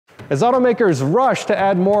As automakers rush to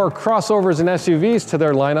add more crossovers and SUVs to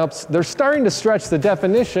their lineups, they're starting to stretch the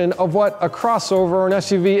definition of what a crossover or an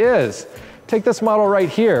SUV is. Take this model right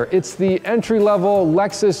here. It's the entry-level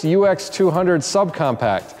Lexus UX200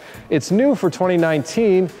 subcompact. It's new for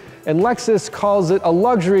 2019, and Lexus calls it a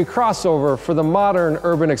luxury crossover for the modern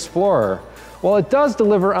urban explorer. While it does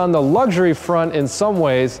deliver on the luxury front in some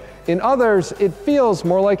ways, in others, it feels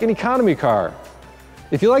more like an economy car.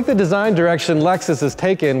 If you like the design direction Lexus has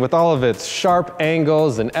taken with all of its sharp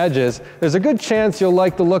angles and edges, there's a good chance you'll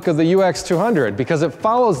like the look of the UX200 because it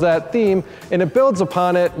follows that theme and it builds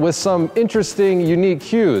upon it with some interesting, unique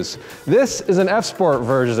cues. This is an F-Sport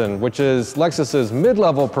version, which is Lexus's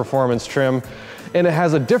mid-level performance trim, and it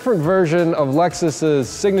has a different version of Lexus's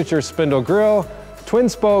signature spindle grille,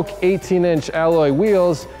 twin-spoke 18-inch alloy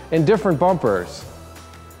wheels, and different bumpers.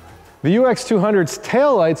 The UX200's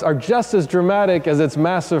taillights are just as dramatic as its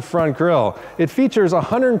massive front grille. It features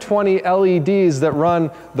 120 LEDs that run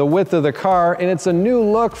the width of the car, and it's a new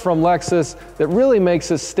look from Lexus that really makes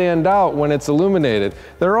it stand out when it's illuminated.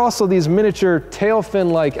 There are also these miniature tail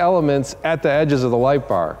fin-like elements at the edges of the light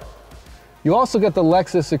bar. You also get the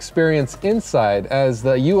Lexus experience inside, as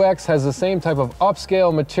the UX has the same type of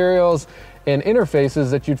upscale materials and interfaces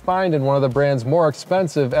that you'd find in one of the brand's more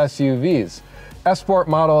expensive SUVs. F-Sport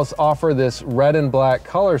models offer this red and black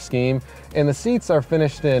color scheme, and the seats are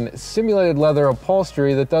finished in simulated leather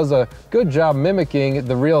upholstery that does a good job mimicking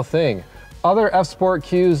the real thing. Other F-Sport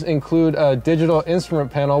cues include a digital instrument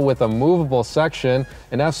panel with a movable section,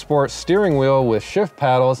 an F-Sport steering wheel with shift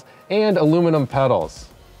paddles, and aluminum pedals.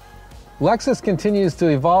 Lexus continues to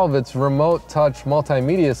evolve its remote touch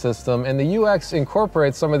multimedia system, and the UX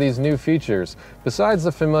incorporates some of these new features. Besides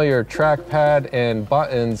the familiar trackpad and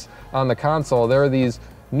buttons on the console, there are these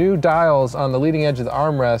new dials on the leading edge of the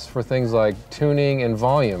armrest for things like tuning and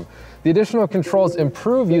volume. The additional controls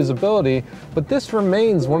improve usability, but this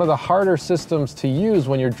remains one of the harder systems to use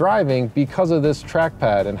when you're driving because of this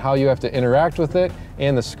trackpad and how you have to interact with it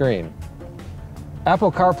and the screen.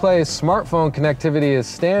 Apple CarPlay smartphone connectivity is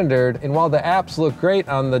standard, and while the apps look great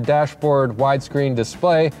on the dashboard widescreen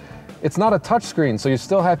display, it's not a touchscreen, so you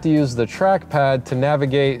still have to use the trackpad to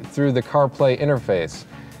navigate through the CarPlay interface.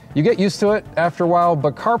 You get used to it after a while,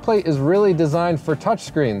 but CarPlay is really designed for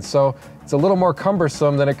touchscreens, so it's a little more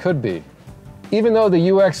cumbersome than it could be. Even though the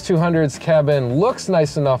UX200's cabin looks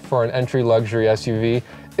nice enough for an entry luxury SUV,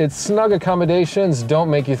 its snug accommodations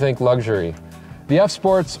don't make you think luxury. The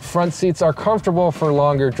F-Sport's front seats are comfortable for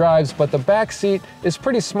longer drives, but the back seat is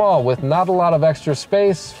pretty small with not a lot of extra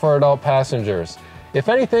space for adult passengers. If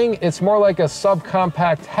anything, it's more like a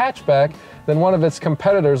subcompact hatchback than one of its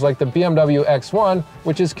competitors like the BMW X1,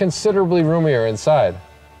 which is considerably roomier inside.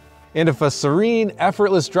 And if a serene,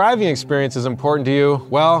 effortless driving experience is important to you,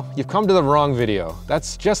 well, you've come to the wrong video.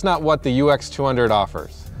 That's just not what the UX200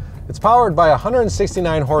 offers. It's powered by a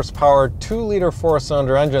 169 horsepower, 2-liter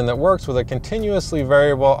 4-cylinder engine that works with a continuously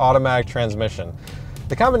variable automatic transmission.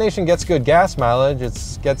 The combination gets good gas mileage.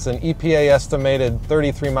 It gets an EPA estimated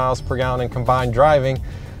 33 miles per gallon in combined driving,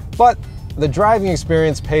 but the driving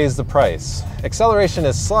experience pays the price. Acceleration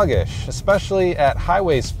is sluggish, especially at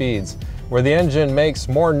highway speeds, where the engine makes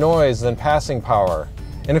more noise than passing power.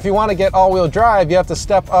 And if you want to get all-wheel drive, you have to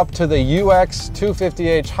step up to the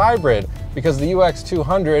UX250H Hybrid, because the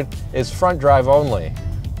UX200 is front drive only.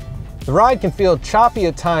 The ride can feel choppy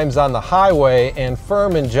at times on the highway and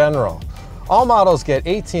firm in general. All models get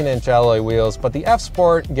 18-inch alloy wheels, but the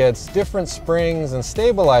F-Sport gets different springs and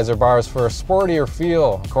stabilizer bars for a sportier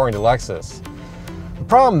feel, according to Lexus. The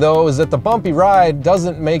problem, though, is that the bumpy ride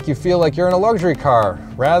doesn't make you feel like you're in a luxury car.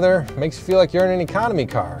 Rather, it makes you feel like you're in an economy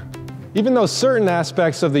car. Even though certain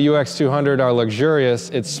aspects of the UX200 are luxurious,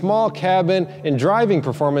 its small cabin and driving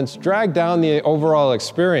performance drag down the overall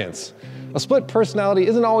experience. A split personality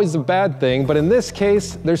isn't always a bad thing, but in this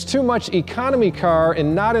case, there's too much economy car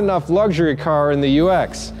and not enough luxury car in the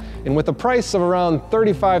UX. And with a price of around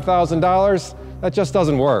 $35,000, that just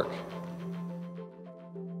doesn't work.